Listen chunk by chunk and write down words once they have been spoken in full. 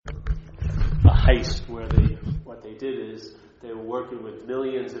heist where what they did is they were working with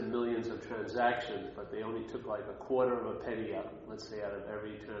millions and millions of transactions, but they only took like a quarter of a penny out, let's say, out of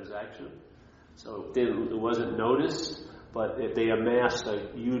every transaction. So it wasn't noticed, but they amassed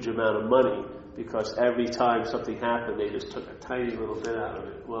a huge amount of money because every time something happened, they just took a tiny little bit out of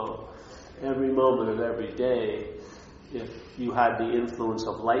it. Well, every moment of every day, if you had the influence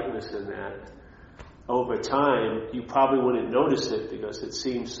of lightness in that, over time, you probably wouldn't notice it because it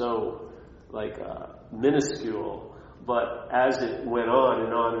seems so minuscule. But as it went on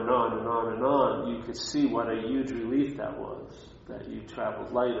and on and on and on and on, you could see what a huge relief that was, that you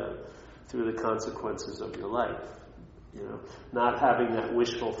traveled lighter through the consequences of your life. Not having that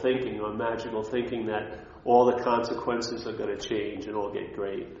wishful thinking or magical thinking that all the consequences are going to change and all get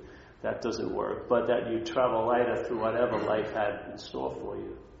great. That doesn't work. But that you travel lighter through whatever life had in store for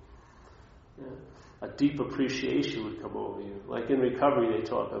you. A deep appreciation would come over you. Like in recovery, they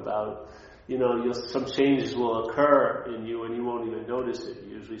talk about, some changes will occur in you and you won't even notice it.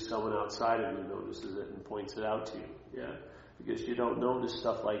 Usually someone outside of you notices it and points it out to you. Because you don't notice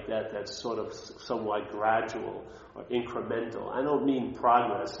stuff like that that's sort of somewhat gradual or incremental. I don't mean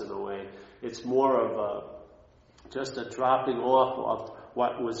progress in a way. It's more of just a dropping off of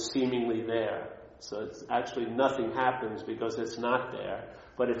what was seemingly there. So it's actually nothing happens because it's not there,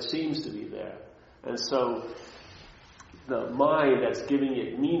 but it seems to be there. And so the mind that's giving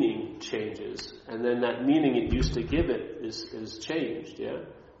it meaning changes, and then that meaning it used to give it is changed,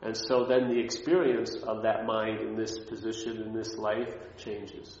 And so then the experience of that mind in this position, in this life,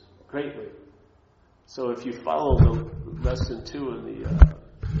 changes greatly. So if you follow the lesson 2 in the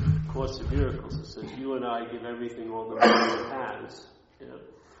Course of Miracles, it says, you and I give everything all the meaning it has,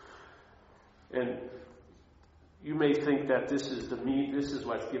 And you may think that this is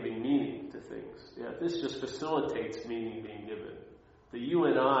what's giving meaning to things. This just facilitates meaning being given. The you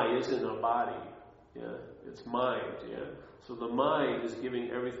and I isn't a body. It's mind. So the mind is giving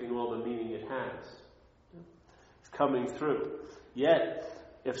everything all the meaning it has. It's coming through. Yet,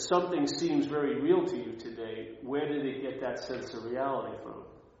 if something seems very real to you today, where did it get that sense of reality from?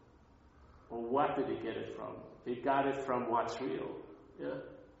 Or what did it get it from? It got it from what's real.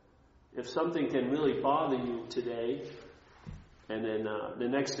 If something can really bother you today, and then the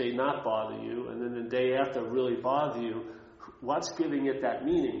next day not bother you, and then the day after really bother you, what's giving it that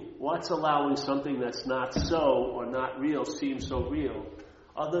meaning? What's allowing something that's not so or not real seem so real?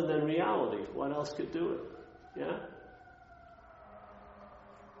 Other than reality, what else could do it?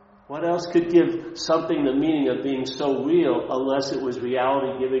 What else could give something the meaning of being so real unless it was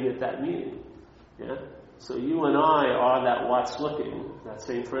reality giving it that meaning? So you and I are that what's looking that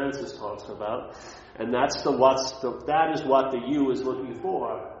St. Francis talks about, and that is what the you is looking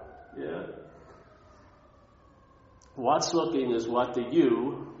for. What's looking is what the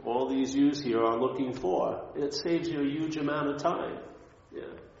you, all these yous here, are looking for. It saves you a huge amount of time.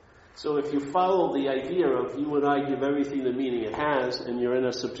 So if you follow the idea of you and I give everything the meaning it has, and you're in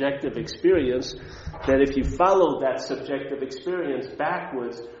a subjective experience, then if you follow that subjective experience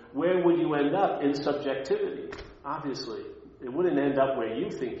backwards, where would you end up in subjectivity? Obviously, it wouldn't end up where you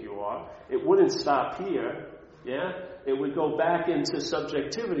think you are. It wouldn't stop here. It would go back into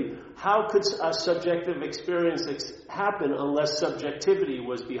subjectivity. How could a subjective experience happen unless subjectivity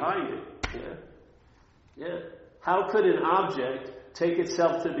was behind it? How could an object take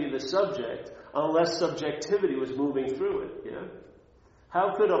itself to be the subject unless subjectivity was moving through it?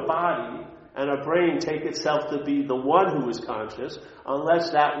 How could a body and a brain take itself to be the one who is conscious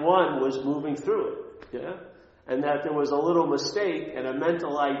unless that one was moving through it? And that there was a little mistake and a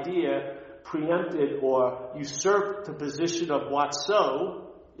mental idea preempted or usurped the position of what's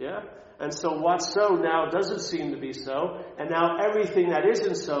so, and so what's so now doesn't seem to be so, and now everything that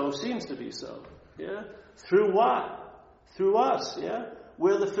isn't so seems to be so. Through what? Through us.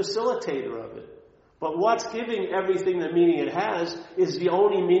 We're the facilitator of it. But what's giving everything the meaning it has is the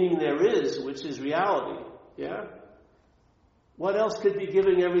only meaning there is, which is reality. What else could be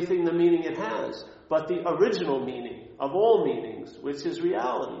giving everything the meaning it has but the original meaning of all meanings, which is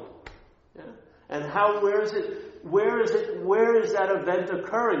reality? And where is that event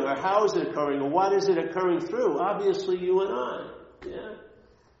occurring, or how is it occurring, or what is it occurring through? Obviously you and I.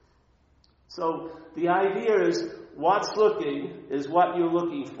 So the idea is what's looking is what you're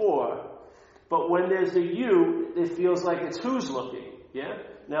looking for. But when there's a you, it feels like it's who's looking.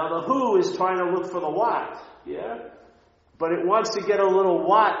 Now the who is trying to look for the what. But it wants to get a little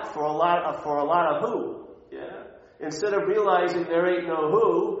what for a lot of who. Instead of realizing there ain't no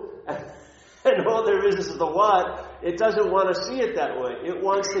who, and all there is the what, it doesn't want to see it that way. It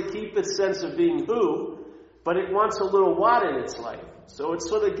wants to keep its sense of being who, but it wants a little what in its life. So it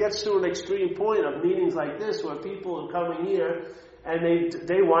sort of gets to an extreme point of meetings like this where people are coming here and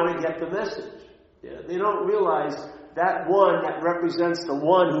they want to get the message. Yeah? They don't realize that one that represents the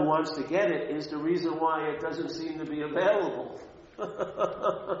one who wants to get it is the reason why it doesn't seem to be available.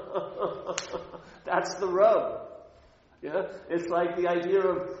 That's the rub. Yeah? It's like the idea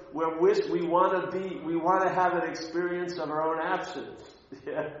of where we want to have an experience of our own absence.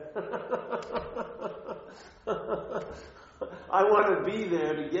 Yeah. I want to be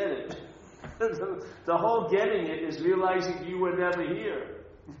there to get it. The whole getting it is realizing you were never here,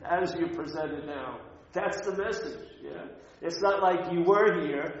 as you presented now. That's the message. Yeah. It's not like you were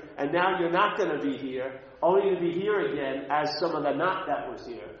here and now you're not going to be here, only to be here again as some of the not that was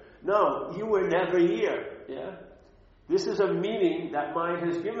here. No, you were never here. Yeah. This is a meaning that mind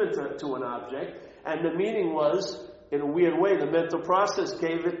has given to an object, and the meaning was, in a weird way, the mental process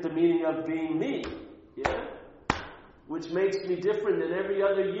gave it the meaning of being me. Yeah? Which makes me different than every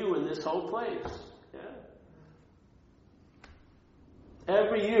other you in this whole place. Yeah?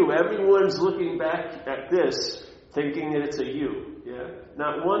 Everyone's looking back at this thinking that it's a you. Yeah?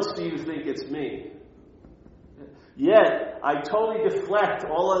 Not once do you think it's me. Yet, I totally deflect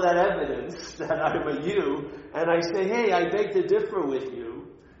all of that evidence that I'm a you, and I say, hey, I beg to differ with you.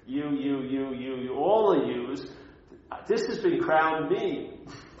 You, all the yous. This has been crowned me.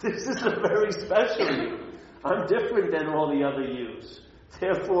 This is a very special you. I'm different than all the other yous.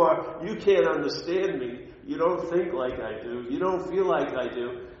 Therefore, you can't understand me. You don't think like I do. You don't feel like I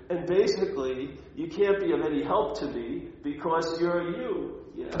do. And basically, you can't be of any help to me because you're a you.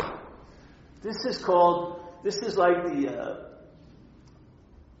 Yeah. This is like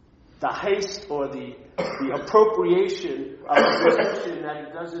the heist or the appropriation of a possession that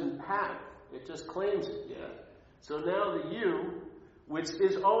it doesn't have. It just claims it, yeah. So now the you, which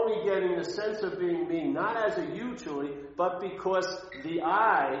is only getting the sense of being me, not as a you truly, but because the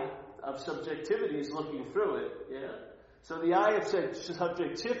I of subjectivity is looking through it, yeah. So the I of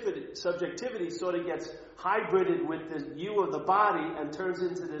subjectivity sort of gets hybrided with the you of the body and turns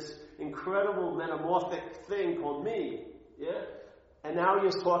into this incredible metamorphic thing called me. Yeah? And now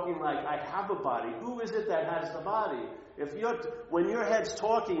you're talking like, I have a body. Who is it that has the body? When your head's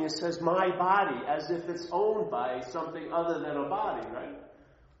talking, it says my body, as if it's owned by something other than a body, right?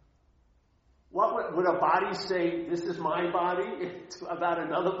 What would a body say, this is my body, about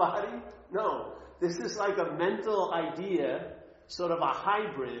another body? No. This is like a mental idea, sort of a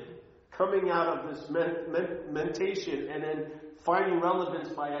hybrid, coming out of this mentation and then finding relevance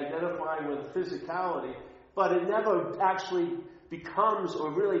by identifying with physicality, but it never actually becomes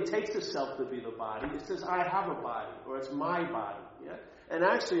or really takes itself to be the body. It says, I have a body, or it's my body. Yeah? And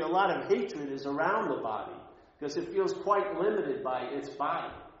actually a lot of hatred is around the body, because it feels quite limited by its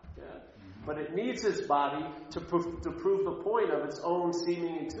body. Yeah? But it needs its body to prove the point of its own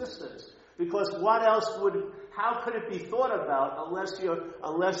seeming existence. Because how could it be thought about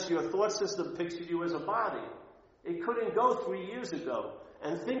unless your thought system pictured you as a body? It couldn't go 3 years ago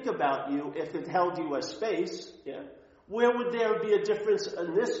and think about you if it held you as space. Yeah? Where would there be a difference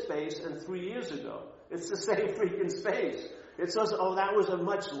in this space and 3 years ago? It's the same freaking space. It says, oh, that was a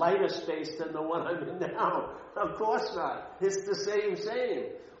much lighter space than the one I'm in now. Of course not. It's the same.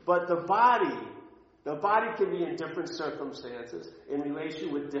 But the body can be in different circumstances, in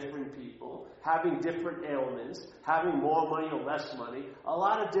relation with different people, having different ailments, having more money or less money. A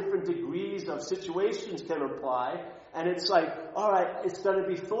lot of different degrees of situations can apply, and it's like, all right, it's going to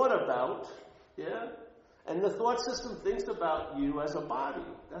be thought about, yeah? And the thought system thinks about you as a body.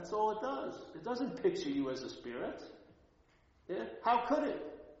 That's all it does. It doesn't picture you as a spirit. Yeah? How could it?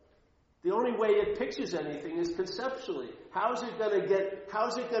 The only way it pictures anything is conceptually. How is it going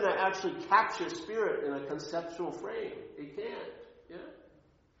to actually capture spirit in a conceptual frame? It can't. Yeah?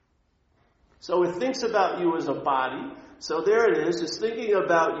 So it thinks about you as a body. So there it is. It's thinking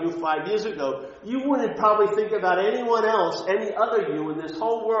about you 5 years ago. You wouldn't probably think about anyone else, any other you in this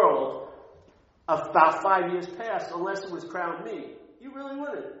whole world about 5 years past unless it was crowned me. You really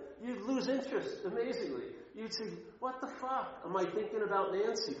wouldn't. You'd lose interest amazingly. You'd say, what the fuck am I thinking about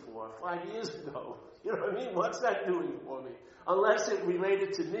Nancy for 5 years ago? You know what I mean? What's that doing for me? Unless it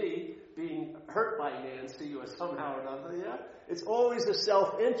related to me being hurt by Nancy or somehow or another, yeah? It's always a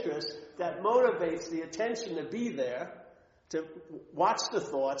self-interest that motivates the attention to be there, to watch the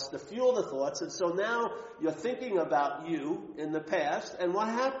thoughts, to fuel the thoughts, and so now you're thinking about you in the past, and what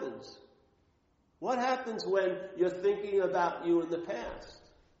happens? What happens when you're thinking about you in the past?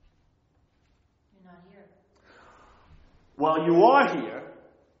 Well, you are here,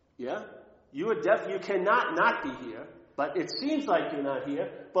 yeah? You cannot not be here, but it seems like you're not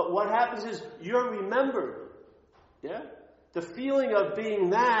here. But what happens is you're remembered, yeah? The feeling of being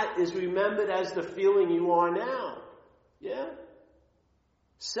that is remembered as the feeling you are now. Yeah?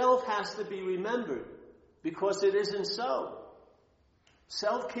 Self has to be remembered because it isn't so.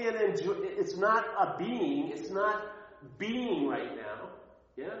 Self can't enjoy, it's not a being, it's not being right now.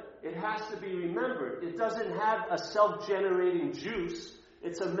 Yeah? It has to be remembered. It doesn't have a self-generating juice.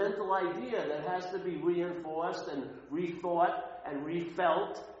 It's a mental idea that has to be reinforced and rethought and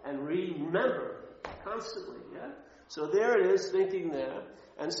refelt and remembered constantly. Yeah? So there it is, thinking there.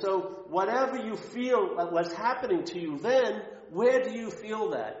 And so whatever you feel what's happening to you then, where do you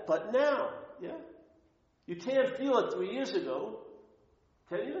feel that? But now, yeah? You can't feel it 3 years ago,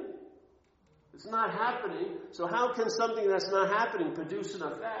 can you? It's not happening. So how can something that's not happening produce an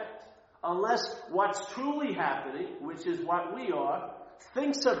effect? Unless what's truly happening, which is what we are,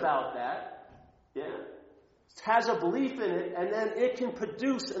 thinks about that, yeah? Has a belief in it, and then it can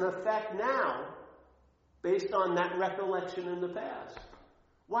produce an effect now based on that recollection in the past.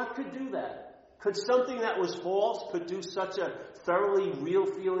 What could do that? Could something that was false produce such a thoroughly real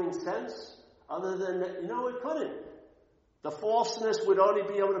feeling sense? Other than that, no, it couldn't. The falseness would only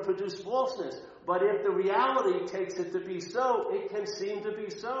be able to produce falseness. But if the reality takes it to be so, it can seem to be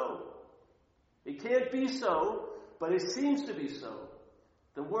so. It can't be so, but it seems to be so.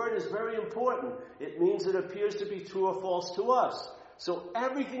 The word is very important. It means it appears to be true or false to us. So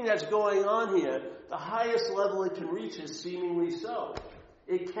everything that's going on here, the highest level it can reach is seemingly so.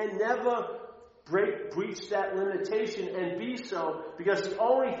 It can never breach that limitation and be so, because the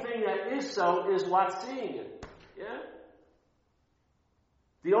only thing that is so is what's seeing it. Yeah?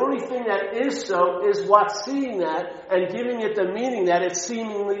 The only thing that is so is what's seeing that and giving it the meaning that it's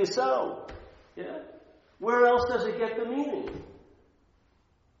seemingly so. Yeah? Where else does it get the meaning?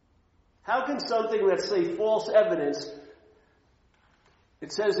 How can something that's, say, false evidence,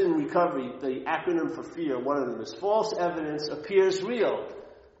 it says in recovery, the acronym for fear, one of them is false evidence appears real.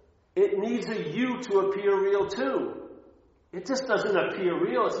 It needs a you to appear real too. It just doesn't appear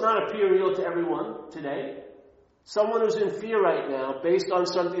real. It's not appear real to everyone today. Someone who's in fear right now, based on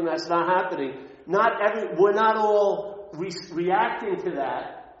something that's not happening, we're not all reacting to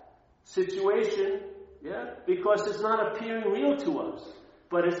that situation, yeah, because it's not appearing real to us.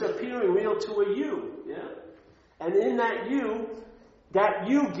 But it's appearing real to a you, yeah? And in that you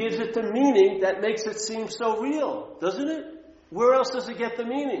gives it the meaning that makes it seem so real, doesn't it? Where else does it get the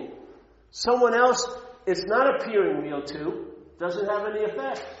meaning? Someone else it's not appearing real to, doesn't have any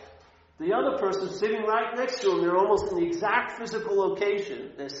effect. The other person sitting right next to them, they're almost in the exact physical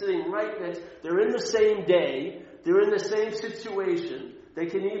location. They're sitting right next, they're in the same day, they're in the same situation. They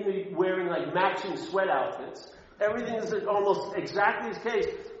can even be wearing like matching sweat outfits. Everything is almost exactly the case,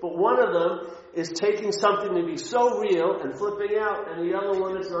 but one of them is taking something to be so real and flipping out, and the other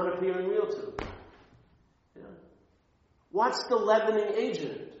one is not appearing real to. Yeah. What's the leavening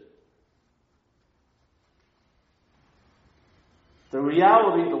agent? The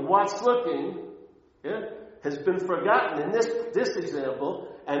reality, the what's looking, yeah, has been forgotten in this example,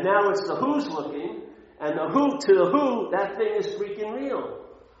 and now it's the who's looking, and the who to the who, that thing is freaking real.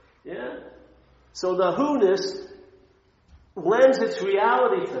 Yeah? So the who-ness lends its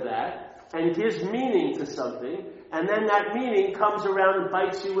reality to that and gives meaning to something, and then that meaning comes around and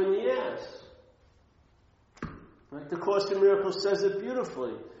bites you in the ass. Like the Course in Miracles says it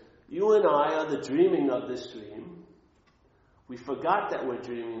beautifully. You and I are the dreaming of this dream. We forgot that we're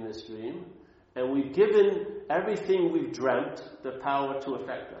dreaming this dream, and we've given everything we've dreamt the power to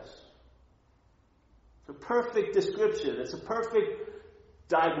affect us. It's a perfect description. It's a perfect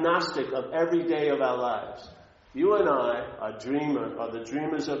diagnostic of every day of our lives. You and I are the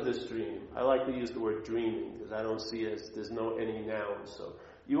dreamers of this dream. I like to use the word dreaming because I don't see it as there's any noun. So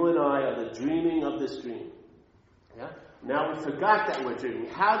you and I are the dreaming of this dream. Yeah? Now we forgot that we're dreaming.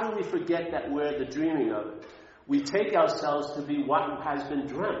 How do we forget that we're the dreaming of it? We take ourselves to be what has been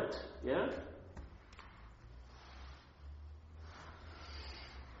dreamt. Yeah?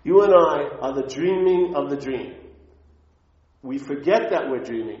 You and I are the dreaming of the dream. We forget that we're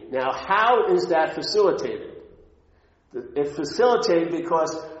dreaming. Now, how is that facilitated? It's facilitated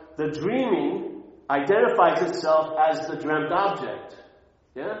because the dreaming identifies itself as the dreamt object.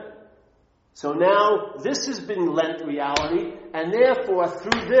 Yeah? So now, this has been lent reality, and therefore,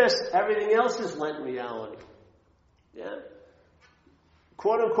 through this, everything else is lent reality. Yeah?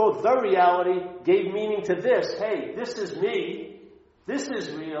 Quote unquote, the reality gave meaning to this. Hey, this is me. This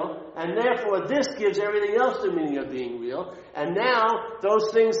is real, and therefore this gives everything else the meaning of being real. And now,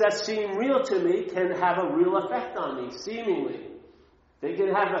 those things that seem real to me can have a real effect on me, seemingly. They can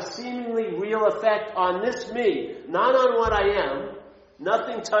have a seemingly real effect on this me, not on what I am.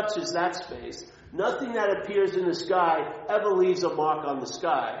 Nothing touches that space. Nothing that appears in the sky ever leaves a mark on the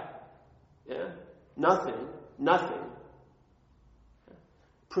sky. Yeah? Nothing.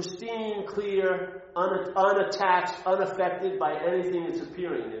 Pristine, clear, unattached, unaffected by anything that's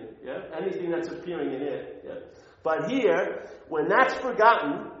appearing in. Yeah? Anything that's appearing in it. Yeah? But here, when that's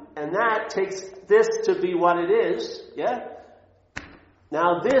forgotten, and that takes this to be what it is, yeah?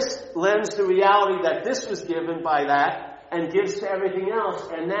 Now this lends the reality that this was given by that, and gives to everything else,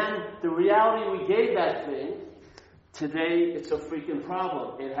 and then the reality we gave that thing, today it's a freaking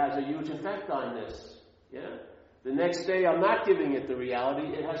problem. It has a huge effect on this. Yeah? The next day I'm not giving it the reality,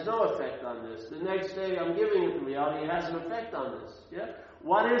 it has no effect on this. The next day I'm giving it the reality, it has an effect on this. Yeah?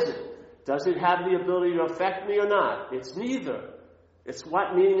 What is it? Does it have the ability to affect me or not? It's neither. It's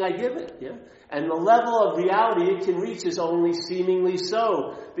what meaning I give it. Yeah? And the level of reality it can reach is only seemingly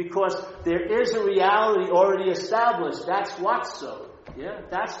so, because there is a reality already established. That's what's so. Yeah?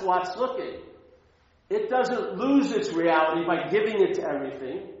 That's what's looking. It doesn't lose its reality by giving it to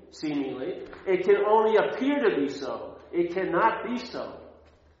everything, seemingly. It can only appear to be so. It cannot be so.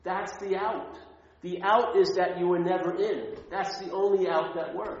 That's the out. The out is that you were never in. That's the only out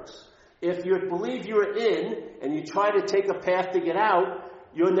that works. If you believe you're in, and you try to take a path to get out,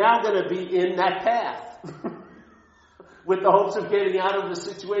 you're now going to be in that path. With the hopes of getting out of the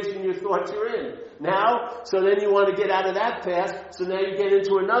situation you thought you're in. Now, so then you want to get out of that path, so now you get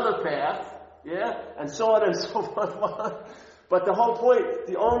into another path, yeah? And so on and so forth. But the whole point,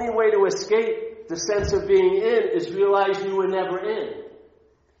 the only way to escape the sense of being in is realize you were never in.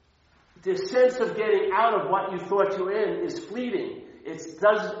 The sense of getting out of what you thought you were in is fleeting. It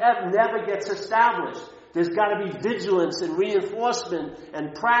never gets established. There's got to be vigilance and reinforcement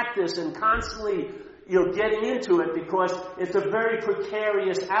and practice and constantly, getting into it, because it's a very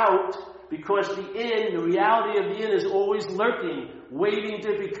precarious out, because the reality of the in is always lurking, waiting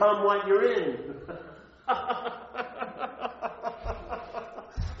to become what you're in.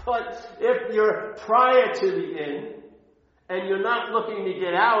 But if you're prior to the in, and you're not looking to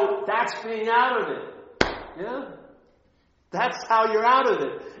get out, that's being out of it. Yeah? That's how you're out of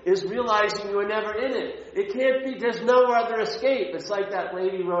it, is realizing you were never in it. It can't be, there's no other escape. It's like that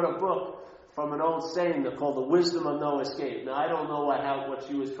lady wrote a book from an old saying called The Wisdom of No Escape. Now, I don't know what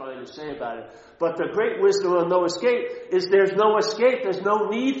she was trying to say about it, but the great wisdom of no escape is there's no escape. There's no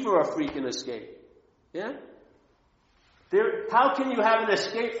need for a freaking escape. Yeah? How can you have an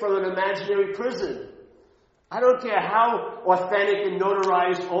escape from an imaginary prison? I don't care how authentic and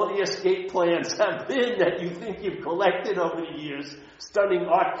notarized all the escape plans have been that you think you've collected over the years, stunning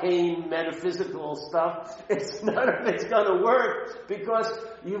arcane metaphysical stuff. None of it's going to work, because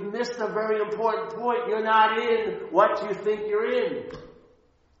you've missed a very important point. You're not in what you think you're in.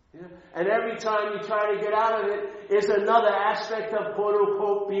 Yeah? And every time you try to get out of it is another aspect of quote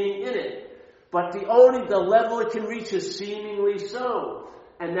unquote being in it. But the level it can reach is seemingly so.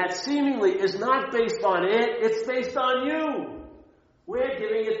 And that seemingly is not based on it, it's based on you. We're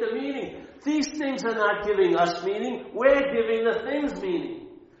giving it the meaning. These things are not giving us meaning, we're giving the things meaning.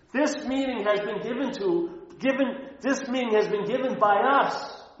 This meaning has been given by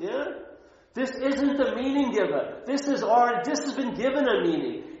us. Yeah? This isn't the meaning giver. This has been given a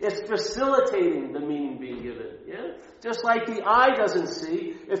meaning. It's facilitating the meaning being given. Yeah? Just like the eye doesn't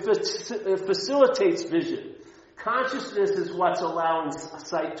see, it facilitates vision. Consciousness is what's allowing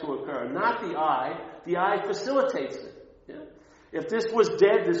sight to occur, not the eye. The eye facilitates it. Yeah? If this was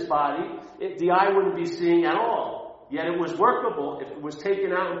dead, this body, the eye wouldn't be seeing at all. Yet it was workable. If it was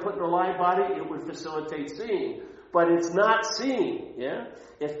taken out and put in a live body, it would facilitate seeing. But it's not seeing. Yeah?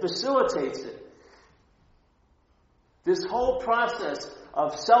 It facilitates it. This whole process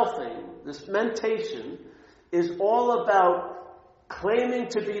of selfing, this mentation, is all about claiming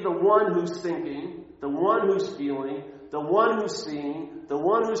to be the one who's thinking, the one who's feeling, the one who's seeing, the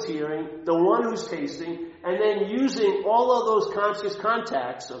one who's hearing, the one who's tasting, and then using all of those conscious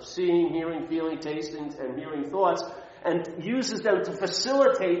contacts of seeing, hearing, feeling, tasting, and hearing thoughts, and uses them to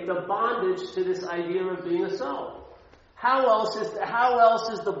facilitate the bondage to this idea of being a self. How else is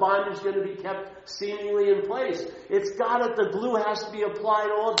the bondage going to be kept seemingly in place? It's got it. The glue has to be applied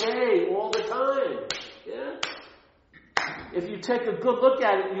all day, all the time. Yeah? If you take a good look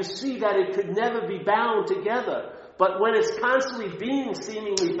at it, you see that it could never be bound together. But when it's constantly being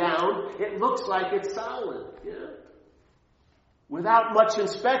seemingly bound, it looks like it's solid. Yeah? Without much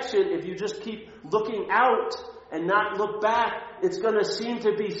inspection, if you just keep looking out and not look back, it's going to seem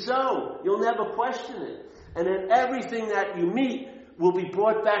to be so. You'll never question it. And then everything that you meet will be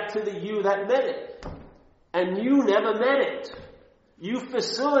brought back to the you that met it. And you never met it. You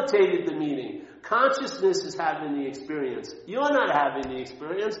facilitated the meeting. Consciousness is having the experience. You're not having the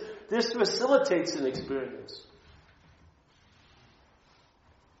experience. This facilitates an experience.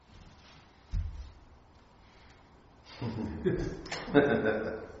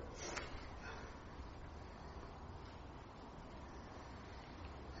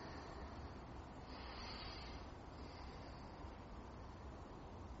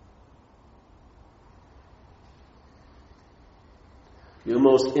 Your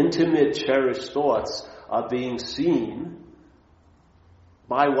most intimate, cherished thoughts are being seen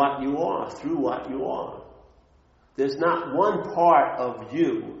by what you are, through what you are. There's not one part of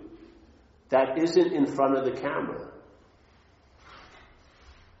you that isn't in front of the camera.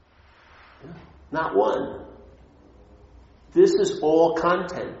 Not one. This is all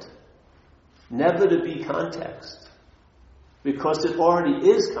content, never to be context, because it already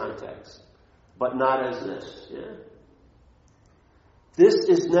is context, but not as this. Yeah? This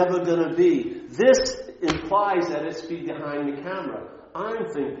is never going to be. This implies that it's behind the camera. I'm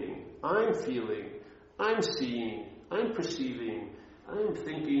thinking, I'm feeling, I'm seeing, I'm perceiving, I'm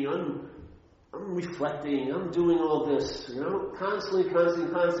thinking, I'm reflecting, I'm doing all this, constantly.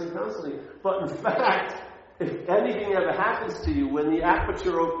 But in fact, if anything ever happens to you, when the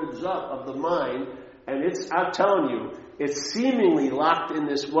aperture opens up of the mind, and I'm telling you, it's seemingly locked in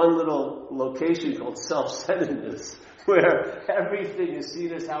this one little location called self-centeredness, where everything is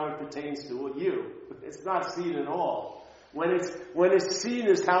seen as how it pertains to you. It's not seen at all. When it's seen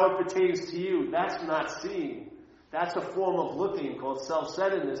as how it pertains to you, that's not seen. That's a form of looking called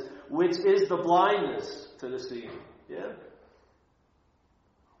self-centeredness, which is the blindness to the seeing. Yeah?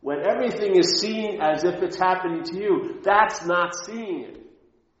 When everything is seen as if it's happening to you, that's not seeing it.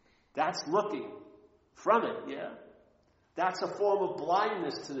 That's looking from it, yeah? That's a form of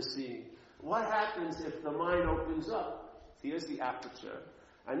blindness to the seeing. What happens if the mind opens up? Here's the aperture.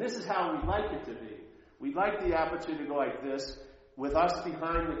 And this is how we'd like it to be. We'd like the aperture to go like this, with us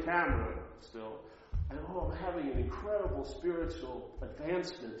behind the camera still. And I'm having an incredible spiritual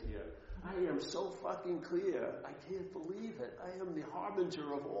advancement here. I am so fucking clear. I can't believe it. I am the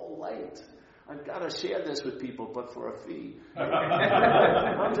harbinger of all light. I've got to share this with people, but for a fee.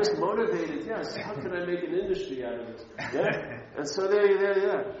 I'm just motivated. Yes. How can I make an industry out of this? Yeah. And so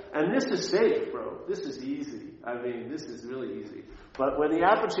there. And this is safe, bro. This is easy. I mean, this is really easy. But when the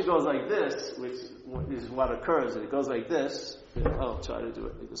aperture goes like this, which is what occurs, it goes like this. I'll try to do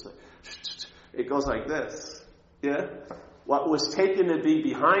it. It goes like this. Yeah. What was taken to be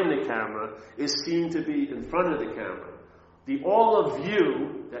behind the camera is seen to be in front of the camera. The all of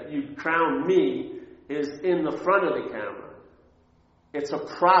you that you crown me is in the front of the camera. It's a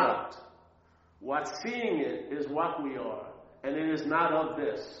product. What's seeing it is what we are. And it is not of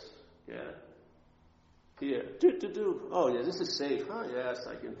this. Yeah. Here. Oh, yeah, this is safe. Oh, yes,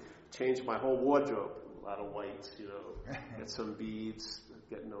 I can change my whole wardrobe. A lot of whites, get some beads,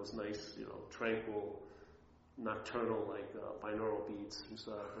 getting those nice, tranquil, nocturnal, binaural beats and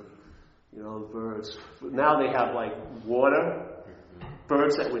stuff. And, birds. But now they have, water.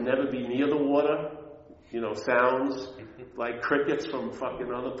 Birds that would never be near the water. Sounds like crickets from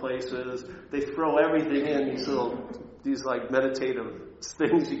fucking other places. They throw everything in these meditative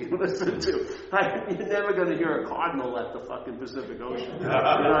things you can listen to. You're never going to hear a cardinal at the fucking Pacific Ocean. You know what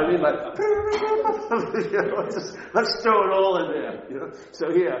I mean? Let's throw it all in there.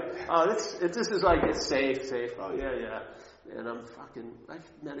 So here, this is it's safe. Oh yeah. And I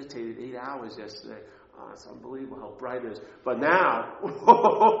meditated 8 hours yesterday. Oh, it's unbelievable how bright it is. But now,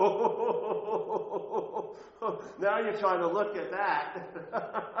 now you're trying to look at that.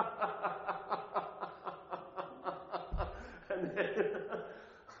 And then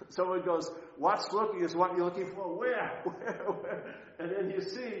someone goes, what's looking is what you're looking for. Where? And then you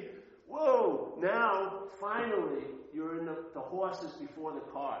see, whoa, now finally you're in the horses before the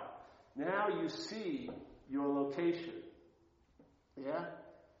cart. Now you see your location. Yeah?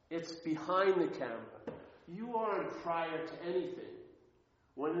 It's behind the camera. You aren't prior to anything.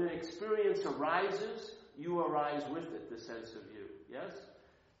 When an experience arises, you arise with it, the sense of you. Yes?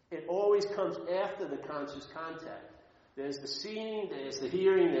 It always comes after the conscious contact. There's the seeing, there's the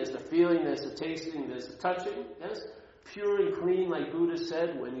hearing, there's the feeling, there's the tasting, there's the touching. Yes? Pure and clean, like Buddha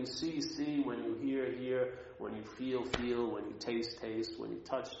said, when you see, when you hear, when you feel, when you taste, when you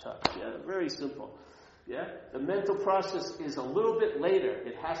touch. Yeah? Very simple. Yeah? The mental process is a little bit later.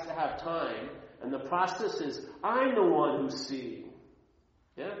 It has to have time. And the process is, I'm the one who's seeing.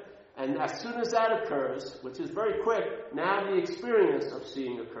 Yeah? And as soon as that occurs, which is very quick, now the experience of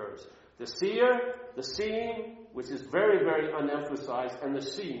seeing occurs. The seer, the seeing, which is very, very unemphasized, and the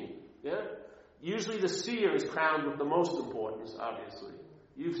seeing. Yeah? Usually the seer is crowned with the most importance, obviously.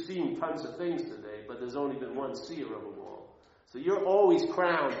 You've seen tons of things today, but there's only been one seer of them all. So you're always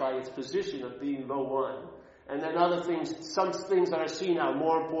crowned by its position of being the one. And then other things, some things that are seen are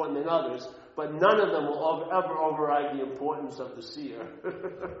more important than others, but none of them will ever override the importance of the seer.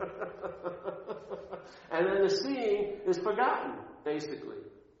 And then the seeing is forgotten, basically.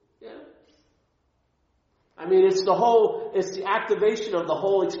 Yeah. I mean, it's the activation of the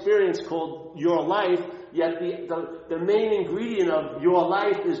whole experience called your life, yet the main ingredient of your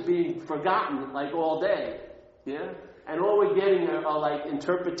life is being forgotten, like all day. Yeah? And all we're getting are like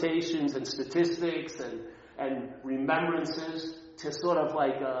interpretations and statistics and remembrances to sort of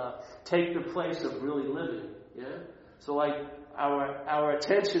like take the place of really living. Yeah? So like our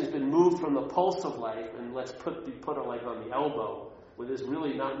attention's been moved from the pulse of life, and let's put it like on the elbow, where there's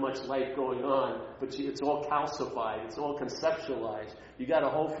really not much life going on, but it's all calcified, it's all conceptualized. You got a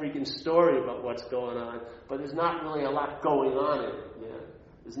whole freaking story about what's going on, but there's not really a lot going on in it. Yeah?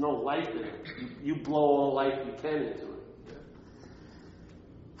 There's no life in it. You blow all life you can into it.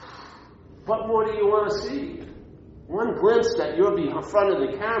 Yeah? What more do you want to see? One glimpse that you're in front of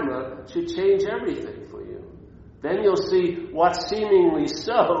the camera should change everything for you. Then you'll see what's seemingly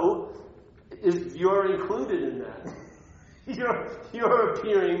so is you're included in that. You're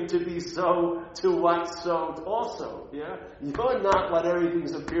appearing to be so to what's so also. Yeah? You're not what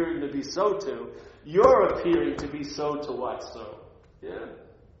everything's appearing to be so to. You're appearing to be so to what's so. Yeah?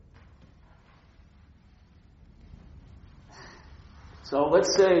 So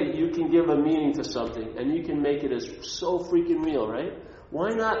let's say you can give a meaning to something and you can make it as so freaking real, right?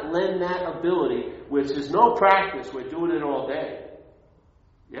 Why not lend that ability, which is no practice, we're doing it all day.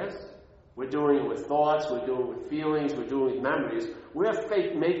 Yes? We're doing it with thoughts, we're doing it with feelings, we're doing it with memories. We're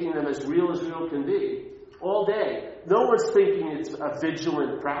making them as real can be all day. No one's thinking it's a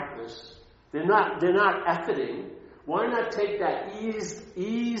vigilant practice. They're not efforting. Why not take that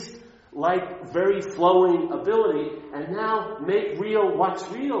eased, like very flowing ability and now make real what's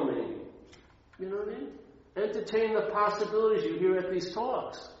real, maybe? You know what I mean? Entertain the possibilities you hear at these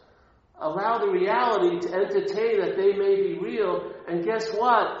talks. Allow the reality to entertain that they may be real. And guess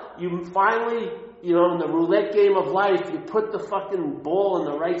what? You finally, in the roulette game of life, you put the fucking ball in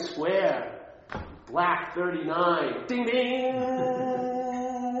the right square. Black 39. Ding ding!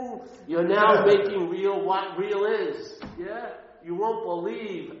 You're now making real what real is. Yeah? You won't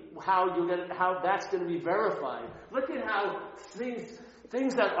believe how that's going to be verified. Look at how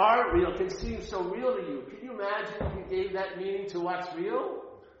things that aren't real can seem so real to you. Can you imagine if you gave that meaning to what's real?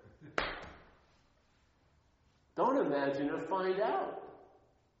 Don't imagine or find out.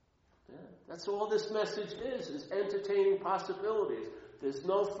 Yeah, that's all this message is entertaining possibilities. There's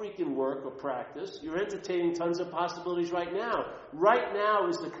no freaking work or practice. You're entertaining tons of possibilities right now. Right now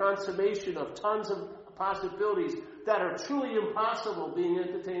is the consummation of tons of possibilities that are truly impossible being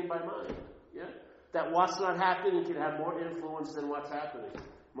entertained by mind. Yeah? That what's not happening can have more influence than what's happening.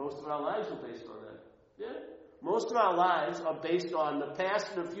 Most of our lives are based on that. Yeah? Most of our lives are based on the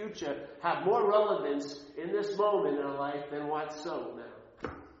past and the future have more relevance in this moment in our life than what's so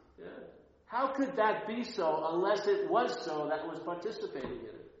now. Yeah? How could that be so unless it was so that was participating in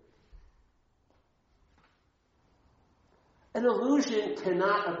it? An illusion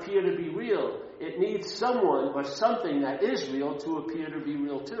cannot appear to be real. It needs someone or something that is real to appear to be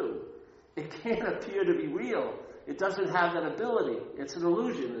real too. It can't appear to be real. It doesn't have that ability. It's an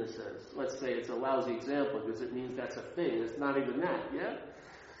illusion in a sense. Let's say it's a lousy example because it means that's a thing. It's not even that, yeah?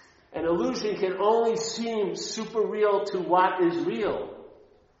 An illusion can only seem super real to what is real.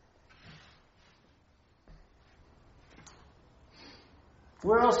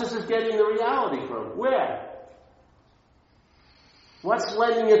 Where else is it getting the reality from? Where? What's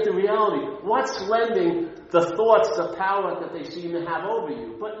lending it the reality? What's lending the thoughts the power that they seem to have over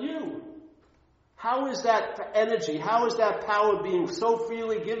you? But you. How is that energy, how is that power being so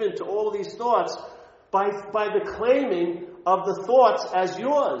freely given to all these thoughts? By the claiming of the thoughts as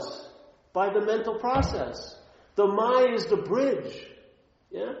yours, by the mental process. The mind is the bridge.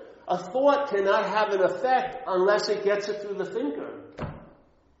 Yeah? A thought cannot have an effect unless it gets it through the thinker.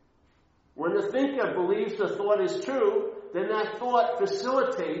 When the thinker believes the thought is true, then that thought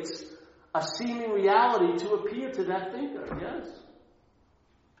facilitates a seeming reality to appear to that thinker. Yes?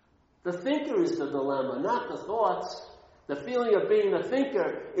 The thinker is the dilemma, not the thoughts. The feeling of being the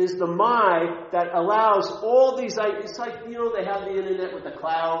thinker is the mind that allows all these ideas. It's like, they have the internet with the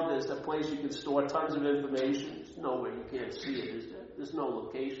cloud. There's a place you can store tons of information. There's nowhere you can't see it, is there? There's no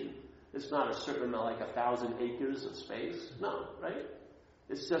location. It's not a certain amount, like 1,000 acres of space. No, right?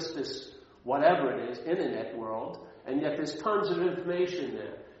 It's just this, whatever it is, internet world. And yet there's tons of information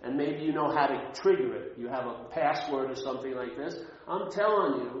there. And maybe you know how to trigger it. You have a password or something like this. I'm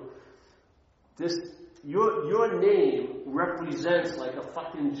telling you, your name represents like a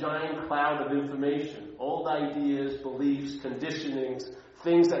fucking giant cloud of information. Old ideas, beliefs, conditionings,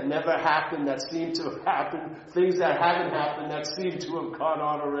 things that never happened that seem to have happened, things that haven't happened that seem to have gone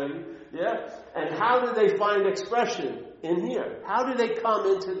on already. Yeah? And how do they find expression in here? How do they come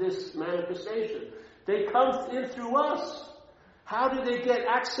into this manifestation? They come in through us. How do they get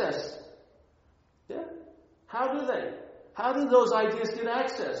access? Yeah? How do they? How do those ideas get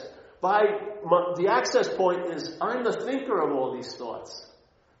access? The access point is, I'm the thinker of all these thoughts.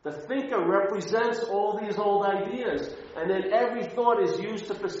 The thinker represents all these old ideas. And then every thought is used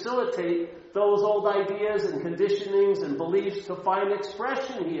to facilitate those old ideas and conditionings and beliefs to find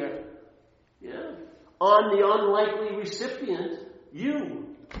expression here. Yeah? On the unlikely recipient,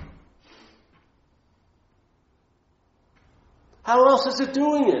 you. How else is it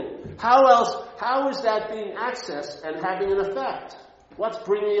doing it? How is that being accessed and having an effect? What's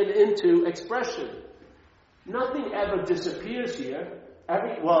bringing it into expression? Nothing ever disappears here.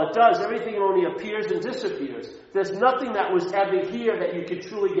 It does. Everything only appears and disappears. There's nothing that was ever here that you could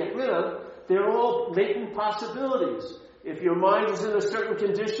truly get rid of. They're all latent possibilities. If your mind is in a certain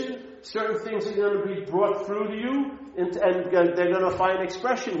condition, certain things are going to be brought through to you, and they're going to find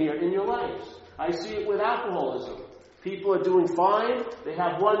expression here in your lives. I see it with alcoholism. People are doing fine. They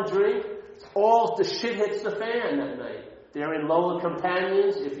have one drink. All the shit hits the fan that night. They're in lower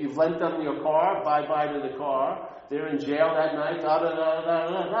companions. If you've lent them your car, bye-bye to the car. They're in jail that night.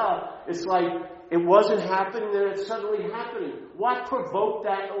 Da-da-da-da-da-da. It's like it wasn't happening, and it's suddenly happening. What provoked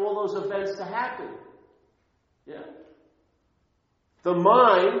all those events to happen? Yeah. The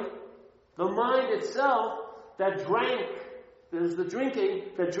mind itself that drank, there's the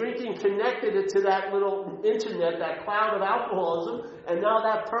drinking connected it to that little internet, that cloud of alcoholism, and now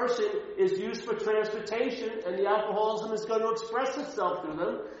that person is used for transportation, and the alcoholism is going to express itself through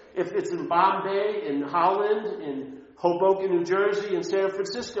them. If it's in Bombay, in Holland, in Hoboken, New Jersey, in San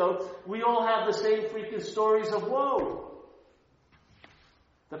Francisco, we all have the same freaking stories of woe.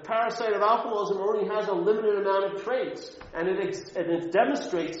 The parasite of alcoholism only has a limited amount of traits, and it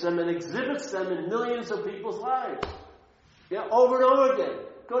demonstrates them and exhibits them in millions of people's lives. Yeah, over and over again.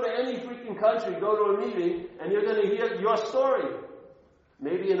 Go to any freaking country, go to a meeting, and you're going to hear your story.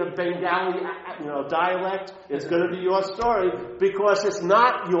 Maybe in a Bengali, dialect, it's going to be your story because it's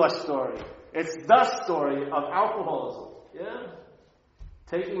not your story. It's the story of alcoholism. Yeah,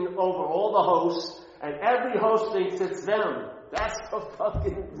 taking over all the hosts, and every host thinks it's them. That's the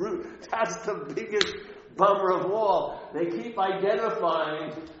fucking root. That's the biggest bummer of all. They keep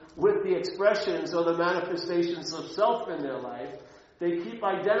identifying with the expressions or the manifestations of self in their life. They keep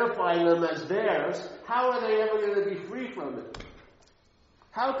identifying them as theirs. How are they ever going to be free from it?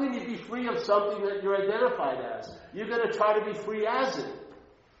 How can you be free of something that you're identified as? You're going to try to be free as it.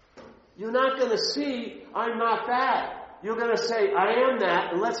 You're not going to see, I'm not that. You're going to say, I am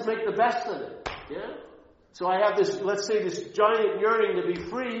that, and let's make the best of it. Yeah? So I have this, let's say, this giant yearning to be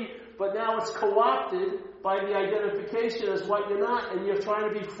free, but now it's co-opted by the identification as what you're not, and you're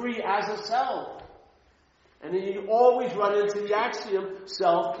trying to be free as a self. And then you always run into the axiom,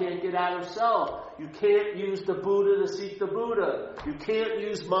 self can't get out of self. You can't use the Buddha to seek the Buddha. You can't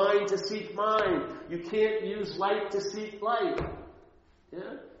use mind to seek mind. You can't use light to seek light.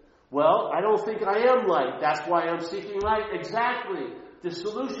 Yeah? Well, I don't think I am light. That's why I'm seeking light. Exactly. The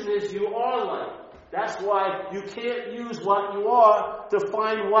solution is you are light. That's why you can't use what you are to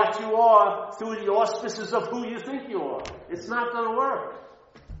find what you are through the auspices of who you think you are. It's not going to work.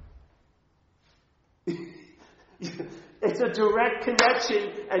 It's a direct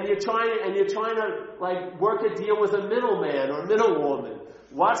connection, and you're trying to like work a deal with a middleman or middlewoman.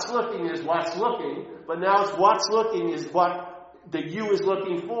 What's looking is what's looking, but now it's what's looking is what the you is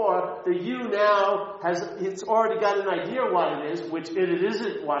looking for. The you now it's already got an idea what it is, which it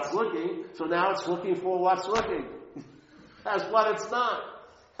isn't what's looking, so now it's looking for what's looking. That's what it's not.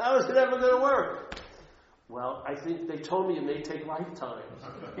 How is it ever going to work? Well, I think they told me it may take lifetimes.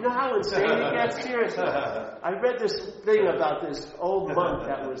 You know how insane it gets? Seriously. I read this thing about this old monk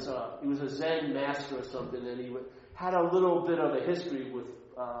that he was a Zen master or something, and he had a little bit of a history with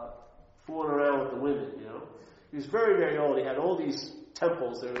fooling around with the women, you know. He was very, very old. He had all these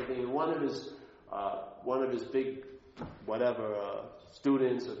temples and everything, and one of his big,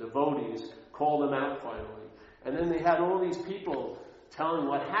 students or devotees called him out finally. And then they had all these people telling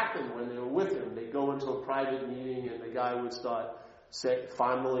what happened when they were with him. They'd go into a private meeting, and the guy would start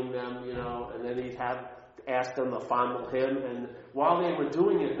fondling them, you know, and then he'd have asked them to fondle him, and while they were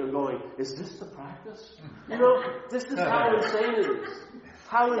doing it, they're going, is this the practice? You know, this is how insane it is.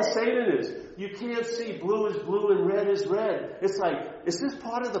 How insane it is. You can't see blue is blue and red is red. It's like, is this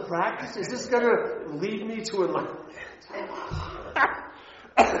part of the practice? Is this going to lead me to enlightenment?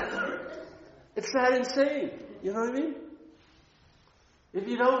 It's that insane. You know what I mean? If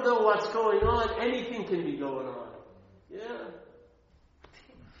you don't know what's going on, anything can be going on. Yeah.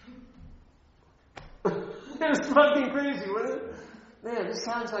 It's fucking crazy, wasn't it? Man, this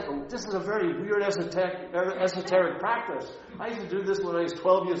sounds like this is a very weird esoteric practice. I used to do this when I was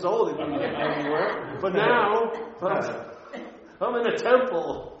 12 years old. It didn't get me anywhere. But now, I'm in a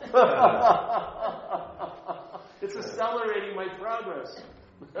temple. It's accelerating my progress.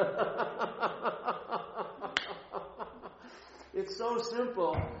 It's so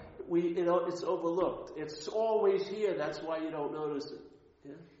simple. It's overlooked. It's always here. That's why you don't notice it.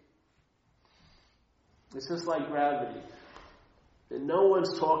 Yeah? It's just like gravity. And no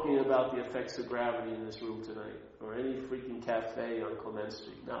one's talking about the effects of gravity in this room tonight, or any freaking cafe on Clement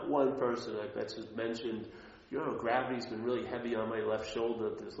Street. Not one person, I bet, has mentioned, gravity's been really heavy on my left shoulder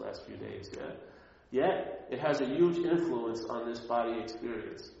these last few days. Yeah. Yet, it has a huge influence on this body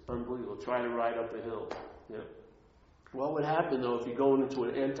experience. Unbelievable. Try to ride up a hill. Yeah. What would happen, though, if you go into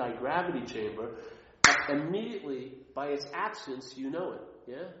an anti-gravity chamber, immediately, by its absence, you know it.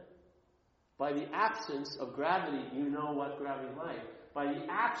 Yeah? By the absence of gravity, you know what gravity is like. By the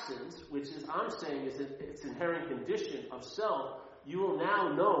absence, which is, I'm saying, is its inherent condition of self, you will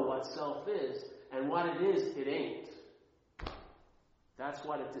now know what self is, and what it is, it ain't. That's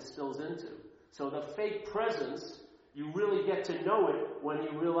what it distills into. So the fake presence, you really get to know it when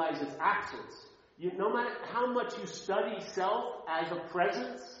you realize its absence. No matter how much you study self as a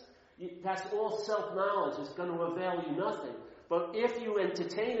presence, that's all self-knowledge. It's going to avail you nothing. But if you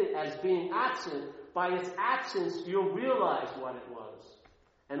entertain it as being absent, by its absence, you'll realize what it was.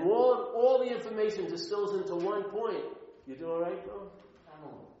 And all the information distills into one point. You do all right, bro?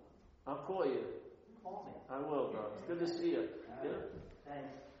 I'll call you. Call me. I will, bro. It's good to see you. Yeah?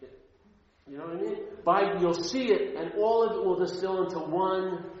 Thanks. You know what I mean? You'll see it, and all of it will distill into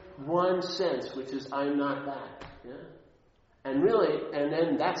one sense, which is, I'm not that. Yeah? And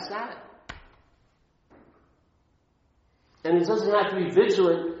then that's that. And it doesn't have to be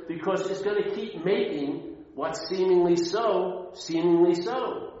vigilant, because it's going to keep making what's seemingly so.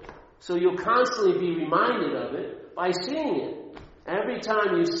 So you'll constantly be reminded of it by seeing it. Every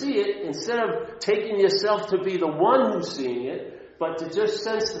time you see it, instead of taking yourself to be the one who's seeing it, but to just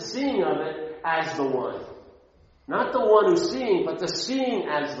sense the seeing of it as the one. Not the one who's seeing, but the seeing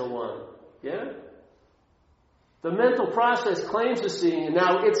as the one. Yeah? The mental process claims the seeing, and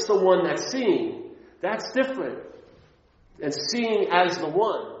now it's the one that's seeing. That's different. And seeing as the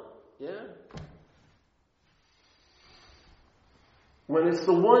one. Yeah? When it's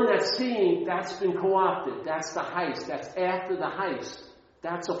the one that's seeing, that's been co-opted. That's the heist. That's after the heist.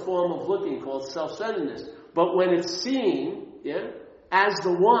 That's a form of looking called self-centeredness. But when it's seeing, yeah, as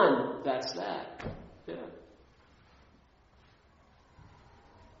the one, that's that. Yeah.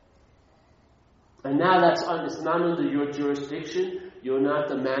 And now it's not under your jurisdiction. You're not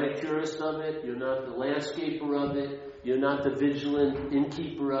the manicurist of it. You're not the landscaper of it. You're not the vigilant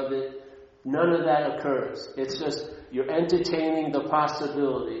innkeeper of it. None of that occurs. It's just you're entertaining the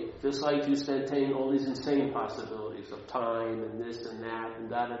possibility, just like you entertain all these insane possibilities of time and this and that and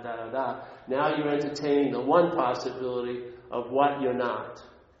da-da-da-da-da. Now you're entertaining the one possibility of what you're not.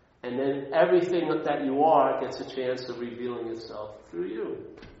 And then everything that you are gets a chance of revealing itself through you.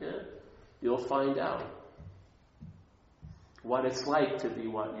 Yeah? You'll find out what it's like to be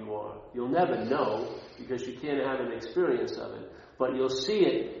what you are. You'll never know because you can't have an experience of it. But you'll see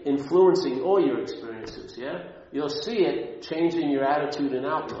it influencing all your experiences, yeah? You'll see it changing your attitude and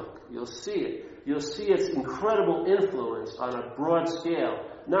outlook. You'll see it. You'll see its incredible influence on a broad scale,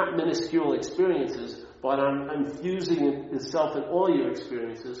 not minuscule experiences, but on infusing itself in all your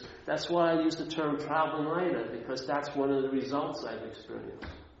experiences. That's why I use the term traveling lighter, because that's one of the results I've experienced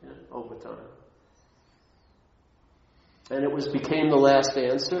over time. And it became the last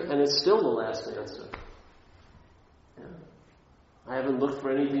answer, and it's still the last answer. Yeah. I haven't looked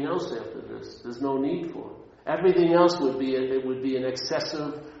for anything else after this. There's no need for it. Everything else would be an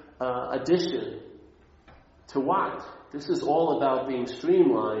excessive addition to what? This is all about being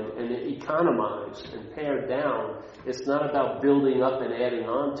streamlined and economized and pared down. It's not about building up and adding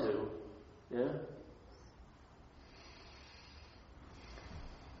on to. Yeah?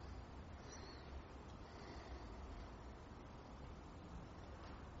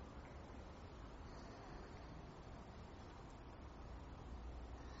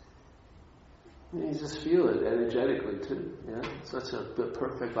 You just feel it energetically too. Yeah, such a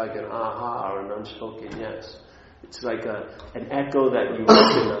perfect, like an aha or an unspoken yes. It's like an echo that you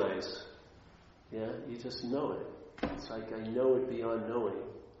recognize. Yeah, you just know it. It's like I know it beyond knowing.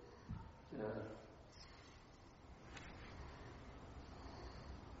 Yeah.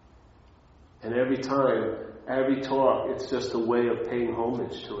 And every time, every talk, it's just a way of paying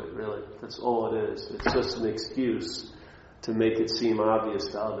homage to it, really. That's all it is. It's just an excuse to make it seem obvious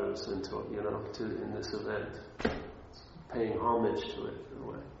to others and to in this event. It's paying homage to it in a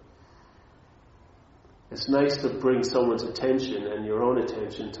way. It's nice to bring someone's attention and your own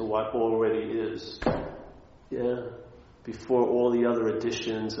attention to what already is. Yeah. Before all the other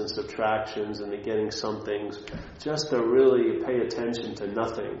additions and subtractions and the getting some things, just to really pay attention to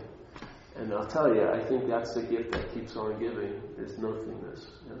nothing. And I'll tell you, I think that's the gift that keeps on giving, is nothingness.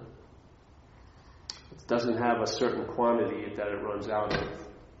 Yeah. It doesn't have a certain quantity that it runs out of.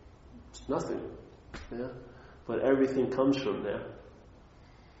 It's nothing. Yeah. But everything comes from there.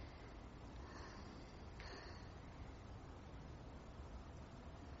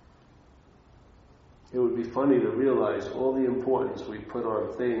 It would be funny to realize all the importance we put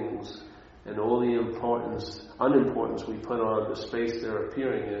on things and all the unimportance we put on the space they're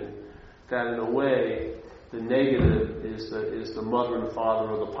appearing in, that in a way, the negative is the mother and father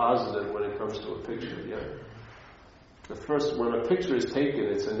of the positive when it comes to a picture, yeah? When a picture is taken,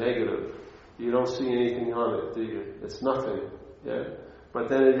 it's a negative. You don't see anything on it, do you? It's nothing, yeah? But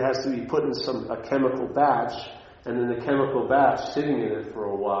then it has to be put in a chemical batch, and then the chemical batch, sitting in it for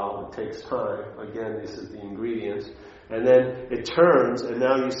a while, it takes time. Again, this is the ingredients. And then it turns, and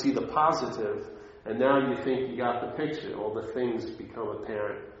now you see the positive, and now you think you got the picture. All the things become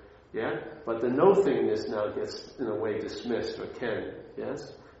apparent. Yeah? But the no-thingness now gets, in a way, dismissed, or can.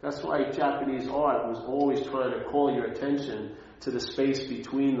 Yes? That's why Japanese art was always trying to call your attention to the space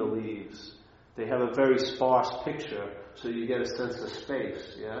between the leaves. They have a very sparse picture, so you get a sense of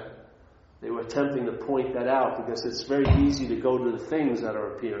space. Yeah? They were attempting to point that out because it's very easy to go to the things that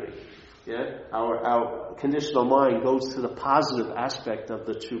are appearing. Yeah? Our conditional mind goes to the positive aspect of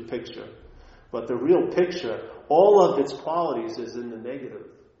the true picture. But the real picture, all of its qualities is in the negative.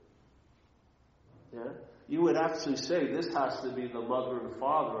 Yeah? You would actually say this has to be the mother and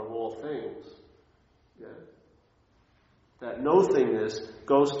father of all things. Yeah? That no-thingness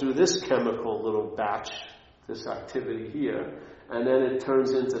goes through this chemical little batch, this activity here, and then it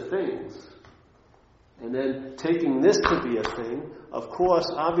turns into things. And then taking this to be a thing, of course,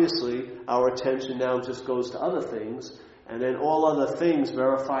 obviously, our attention now just goes to other things, and then all other things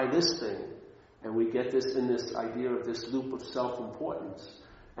verify this thing. And we get this in this idea of this loop of self-importance.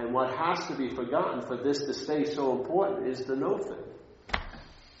 And what has to be forgotten for this to stay so important is the no thing.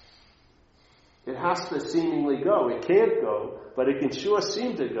 It has to seemingly go. It can't go, but it can sure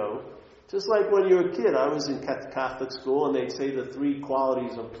seem to go. Just like when you're a kid. I was in Catholic school, and they'd say the three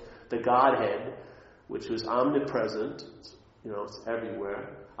qualities of the Godhead, which was omnipresent, it's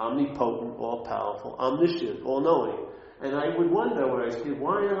everywhere, omnipotent, all-powerful, omniscient, all-knowing. And I would wonder when I was a kid,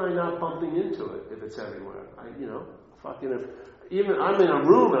 why am I not bumping into it if it's everywhere? Even I'm in a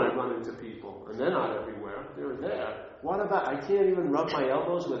room and I run into people, and they're not everywhere, they're there. What about, I can't even rub my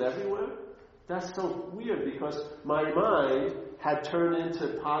elbows with everywhere? That's so weird because my mind had turned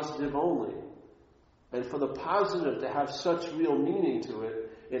into positive only. And for the positive to have such real meaning to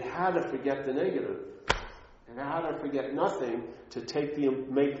it, it had to forget the negative. It had to forget nothing to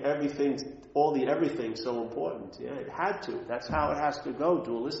make everything, all the everything so important. Yeah, it had to. That's how it has to go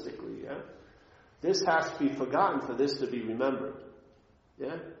dualistically. Yeah, this has to be forgotten for this to be remembered.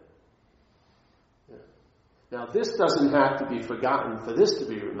 Yeah. Yeah. Now this doesn't have to be forgotten for this to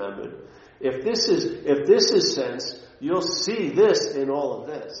be remembered. If this is sense, you'll see this in all of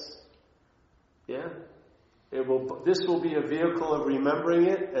this. Yeah. This will be a vehicle of remembering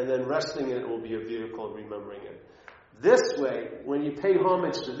it, and then resting in it will be a vehicle of remembering it. This way, when you pay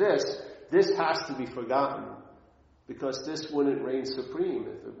homage to this has to be forgotten, because this wouldn't reign supreme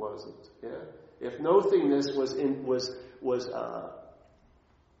if it wasn't. Yeah, if nothingness was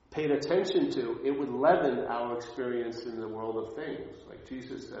paid attention to, it would leaven our experience in the world of things. Like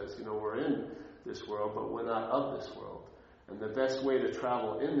Jesus says, we're in this world, but we're not of this world. And the best way to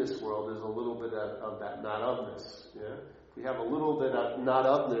travel in this world is a little bit of that not-ofness. Yeah? If we have a little bit of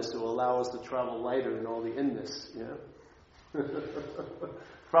not-ofness, it will allow us to travel lighter in all the inness. Yeah?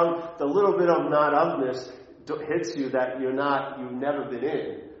 From the little bit of not-ofness hits you that you've never been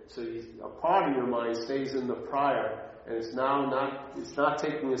in. So a part of your mind stays in the prior, and it's not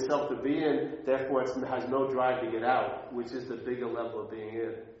taking itself to be in, therefore it has no drive to get out, which is the bigger level of being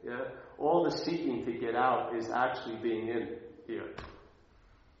in. Yeah? All the seeking to get out is actually being in here.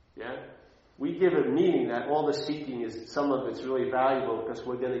 Yeah? We give it meaning that all the seeking is, some of it's really valuable because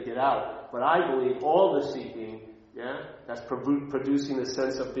we're going to get out. But I believe all the seeking, that's producing the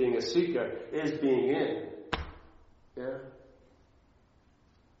sense of being a seeker, is being in. Yeah?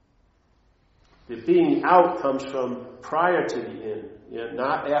 The being out comes from prior to the in,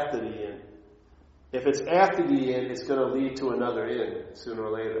 not after the in. If it's after the in, it's going to lead to another in sooner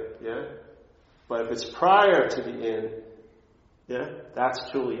or later. Yeah? But if it's prior to the in,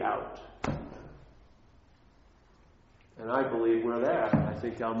 that's truly out. And I believe we're there. I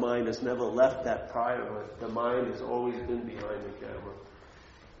think our mind has never left that prior, but the mind has always been behind the camera.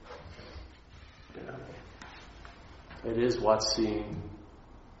 It is what's seeing,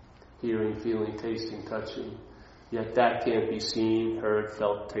 hearing, feeling, tasting, touching. Yet that can't be seen, heard,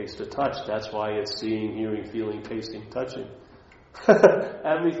 felt, tasted, touched. That's why it's seeing, hearing, feeling, tasting, touching.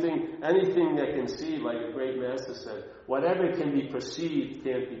 Anything that can see, like a great master said, whatever can be perceived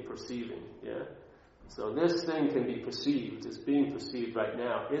can't be perceiving. Yeah? So this thing can be perceived. It's being perceived right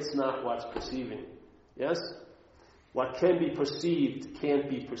now. It's not what's perceiving. Yes? What can be perceived can't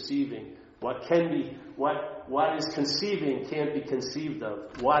be perceiving. What is conceiving can't be conceived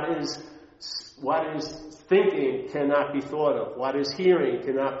of. What is thinking cannot be thought of. What is hearing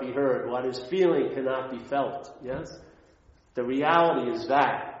cannot be heard. What is feeling cannot be felt. Yes? The reality is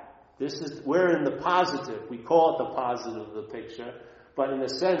that. We're in the positive. We call it the positive of the picture. But in a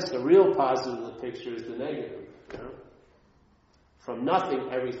sense, the real positive of the picture is the negative. From nothing,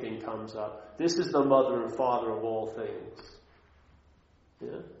 everything comes up. This is the mother and father of all things.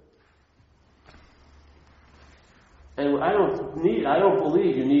 Yeah? And I don't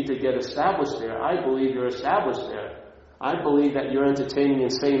believe you need to get established there. I believe you're established there. I believe that you're entertaining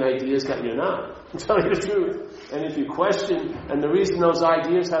insane ideas that you're not. To tell you the truth. And if you question, and the reason those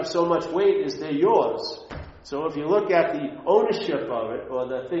ideas have so much weight is they're yours. So if you look at the ownership of it, or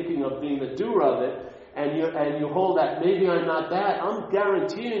the thinking of being the doer of it, and you hold that maybe I'm not that, I'm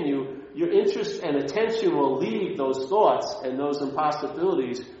guaranteeing you, your interest and attention will leave those thoughts and those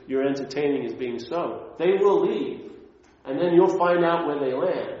impossibilities you're entertaining as being so. They will leave. And then you'll find out where they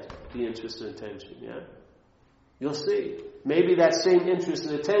land, the interest and attention, You'll see. Maybe that same interest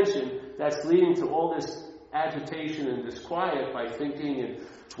and attention that's leading to all this agitation and disquiet by thinking and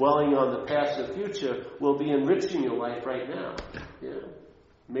dwelling on the past and future will be enriching your life right now.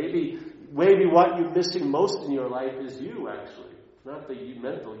 Maybe what you're missing most in your life is you, actually. Not the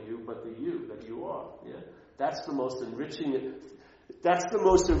mental you, but the you that you are. That's the most enriching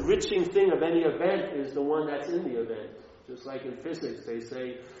thing of any event is the one that's in the event. Just like in physics, they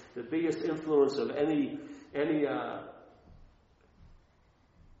say the biggest influence of any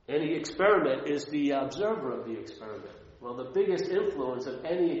experiment is the observer of the experiment. Well, the biggest influence of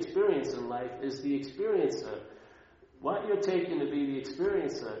any experience in life is the experiencer. What you're taking to be the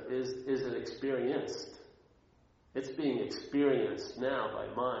experiencer is an experienced. It's being experienced now by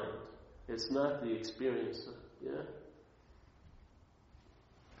mind. It's not the experiencer.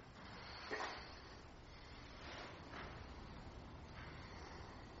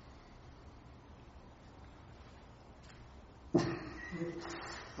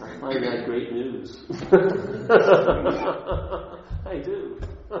 I find that great news. I do.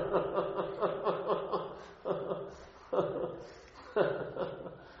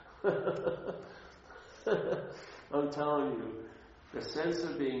 I'm telling you, the sense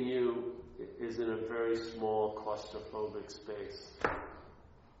of being you is in a very small claustrophobic space.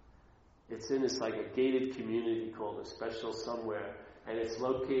 It's like a gated community called a special somewhere, and it's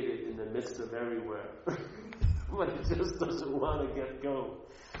located in the midst of everywhere. But it just doesn't want to get go.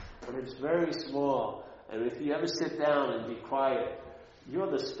 But it's very small. And if you ever sit down and be quiet, you're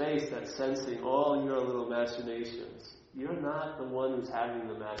the space that's sensing all your little machinations. You're not the one who's having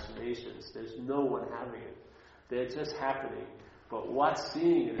the machinations. There's no one having it. They're just happening. But what's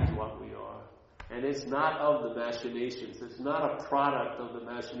seeing it is what we are. And it's not of the machinations. It's not a product of the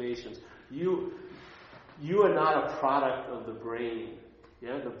machinations. You are not a product of the brain.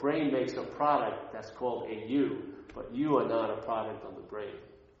 The brain makes a product that's called a you, but you are not a product of the brain.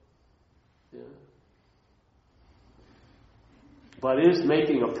 But it is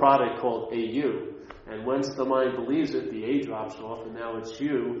making a product called a you. And once the mind believes it, the A drops off, and now it's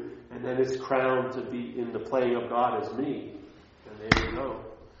you, and then it's crowned to be in the playing of God as me. And there you go.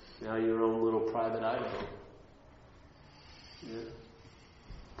 Now your own little private Idaho.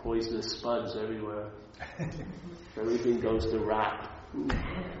 Poisonous spuds everywhere. Everything goes to rot.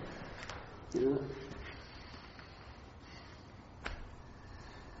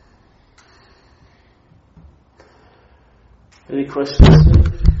 Any questions?